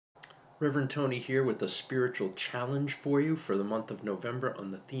Reverend Tony here with a spiritual challenge for you for the month of November on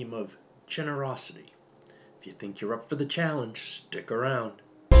the theme of generosity. If you think you're up for the challenge, stick around.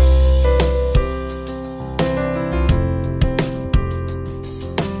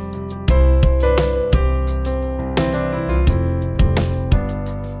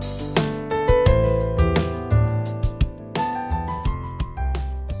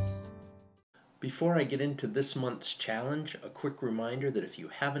 Before I get into this month's challenge, a quick reminder that if you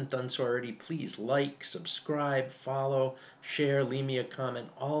haven't done so already, please like, subscribe, follow, share, leave me a comment.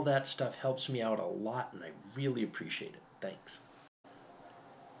 All that stuff helps me out a lot and I really appreciate it. Thanks.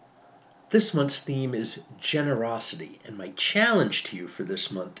 This month's theme is generosity, and my challenge to you for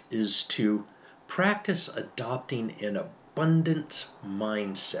this month is to practice adopting an abundance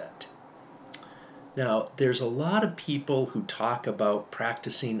mindset. Now, there's a lot of people who talk about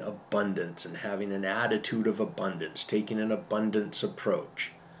practicing abundance and having an attitude of abundance, taking an abundance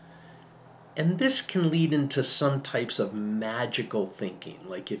approach. And this can lead into some types of magical thinking,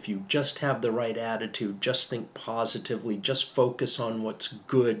 like if you just have the right attitude, just think positively, just focus on what's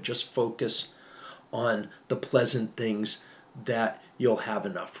good, just focus on the pleasant things, that you'll have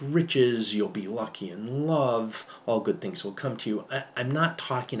enough riches, you'll be lucky in love, all good things will come to you. I'm not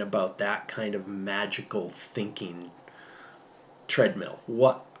talking about that kind of magical thinking treadmill.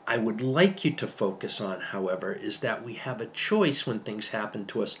 What I would like you to focus on, however, is that we have a choice when things happen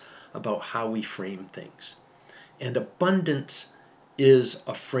to us about how we frame things. And abundance is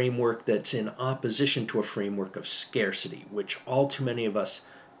a framework that's in opposition to a framework of scarcity, which all too many of us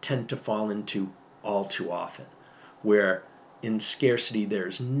tend to fall into all too often, where in scarcity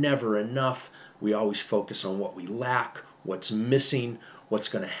there's never enough. We always focus on what we lack, what's missing, what's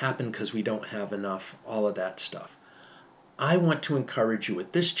going to happen because we don't have enough, all of that stuff. I want to encourage you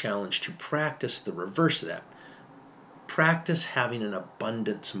with this challenge to practice the reverse of that. Practice having an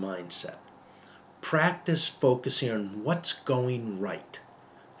abundance mindset. Practice focusing on what's going right.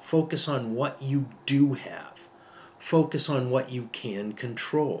 Focus on what you do have. Focus on what you can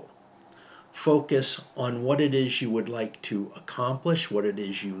control. Focus on what it is you would like to accomplish, what it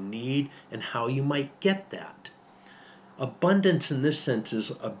is you need, and how you might get that. Abundance in this sense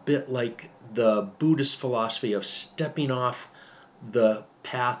is a bit like the Buddhist philosophy of stepping off the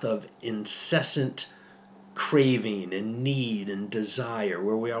path of incessant craving and need and desire,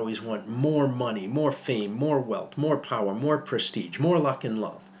 where we always want more money, more fame, more wealth, more power, more prestige, more luck and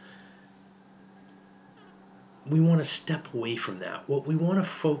love. We want to step away from that. What we want to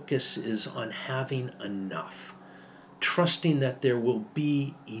focus is on having enough, trusting that there will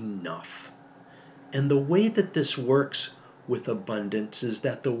be enough. And the way that this works with abundance is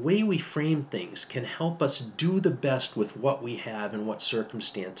that the way we frame things can help us do the best with what we have and what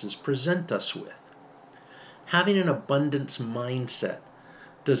circumstances present us with. Having an abundance mindset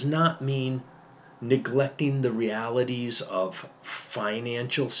does not mean neglecting the realities of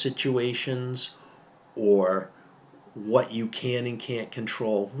financial situations or what you can and can't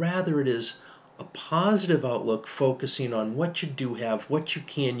control. Rather, it is a positive outlook focusing on what you do have, what you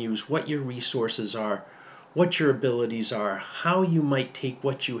can use, what your resources are, what your abilities are, how you might take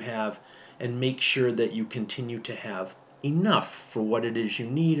what you have and make sure that you continue to have enough for what it is you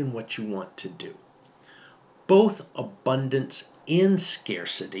need and what you want to do. Both abundance and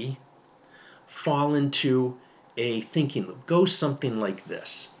scarcity fall into a thinking loop. Goes something like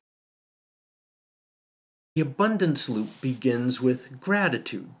this. The abundance loop begins with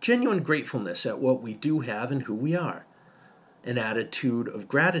gratitude, genuine gratefulness at what we do have and who we are. An attitude of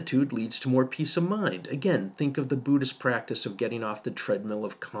gratitude leads to more peace of mind. Again, think of the Buddhist practice of getting off the treadmill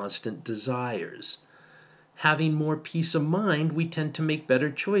of constant desires. Having more peace of mind, we tend to make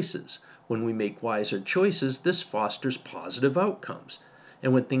better choices. When we make wiser choices, this fosters positive outcomes.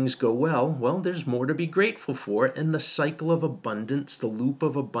 And when things go well, there's more to be grateful for, and the cycle of abundance, the loop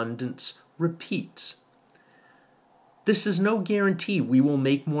of abundance, repeats. This is no guarantee we will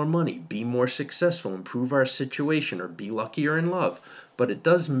make more money, be more successful, improve our situation, or be luckier in love, but it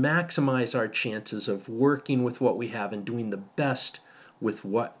does maximize our chances of working with what we have and doing the best with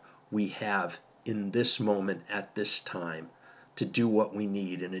what we have in this moment at this time to do what we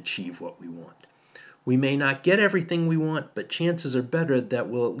need and achieve what we want. We may not get everything we want, but chances are better that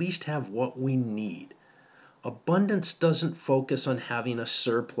we'll at least have what we need. Abundance doesn't focus on having a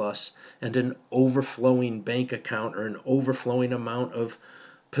surplus and an overflowing bank account or an overflowing amount of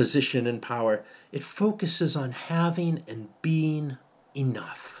position and power. It focuses on having and being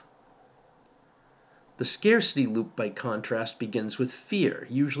enough. The scarcity loop, by contrast, begins with fear,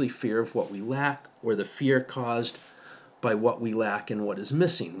 usually fear of what we lack or the fear caused by what we lack and what is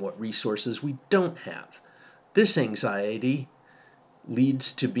missing, what resources we don't have. This anxiety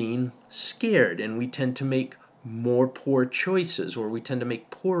leads to being scared, and we tend to make more poor choices, or we tend to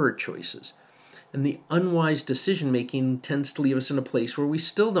make poorer choices. And the unwise decision making tends to leave us in a place where we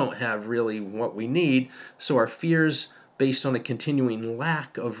still don't have really what we need, so our fears based on a continuing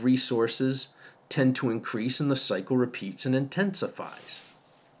lack of resources tend to increase, and the cycle repeats and intensifies.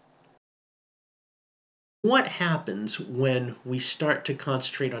 What happens when we start to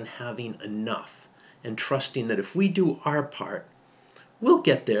concentrate on having enough and trusting that if we do our part, we'll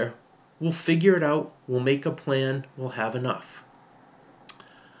get there, we'll figure it out, we'll make a plan, we'll have enough?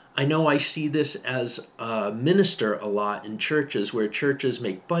 I know I see this as a minister a lot in churches, where churches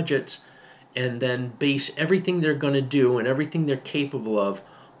make budgets and then base everything they're going to do and everything they're capable of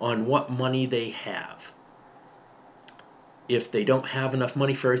on what money they have. If they don't have enough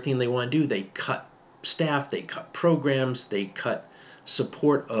money for everything they want to do, they cut staff, they cut programs, they cut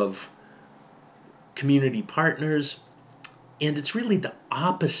support of community partners. And it's really the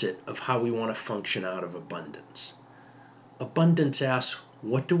opposite of how we want to function out of abundance. Abundance asks,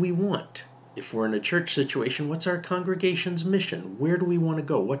 what do we want? If we're in a church situation, what's our congregation's mission? Where do we want to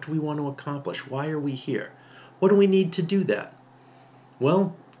go? What do we want to accomplish? Why are we here? What do we need to do that?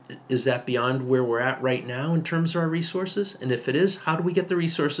 Well, is that beyond where we're at right now in terms of our resources? And if it is, how do we get the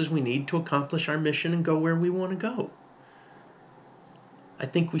resources we need to accomplish our mission and go where we want to go? I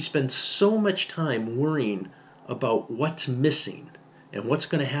think we spend so much time worrying about what's missing and what's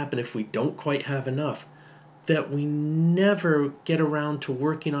going to happen if we don't quite have enough, that we never get around to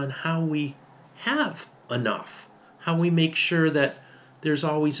working on how we have enough, how we make sure that there's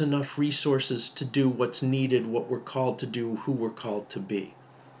always enough resources to do what's needed, what we're called to do, who we're called to be.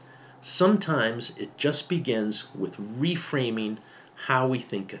 Sometimes it just begins with reframing how we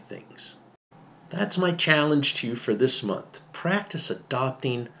think of things. That's my challenge to you for this month. Practice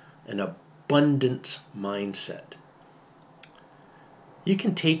adopting an abundance mindset. You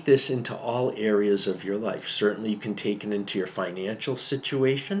can take this into all areas of your life. Certainly you can take it into your financial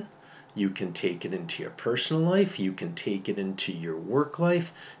situation. You can take it into your personal life. You can take it into your work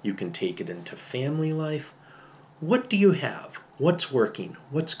life. You can take it into family life. What do you have? What's working?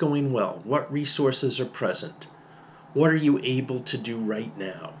 What's going well? What resources are present? What are you able to do right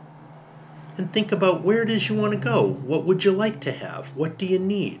now? And think about where it is you want to go. What would you like to have? What do you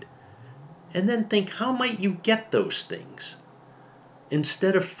need? And then think, how might you get those things?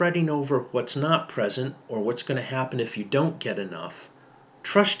 Instead of fretting over what's not present or what's going to happen if you don't get enough,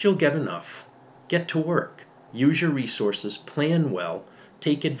 trust you'll get enough. Get to work. Use your resources. Plan well.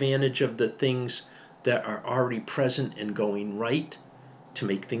 Take advantage of the things that are already present and going right to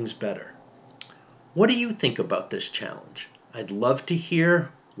make things better. What do you think about this challenge? I'd love to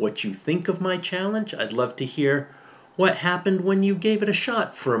hear what you think of my challenge. I'd love to hear what happened when you gave it a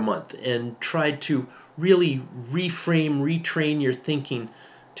shot for a month and tried to really reframe, retrain your thinking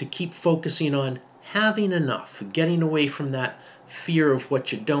to keep focusing on having enough, getting away from that fear of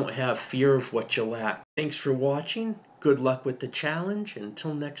what you don't have, fear of what you lack. Thanks for watching. Good luck with the challenge.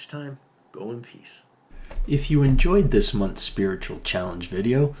 Until next time, go in peace. If you enjoyed this month's spiritual challenge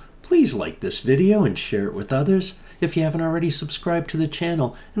video, please like this video and share it with others. If you haven't already, subscribed to the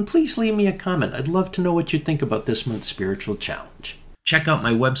channel, and please leave me a comment. I'd love to know what you think about this month's spiritual challenge. Check out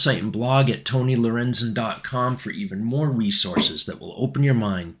my website and blog at tonylorenzen.com for even more resources that will open your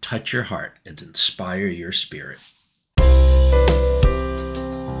mind, touch your heart, and inspire your spirit.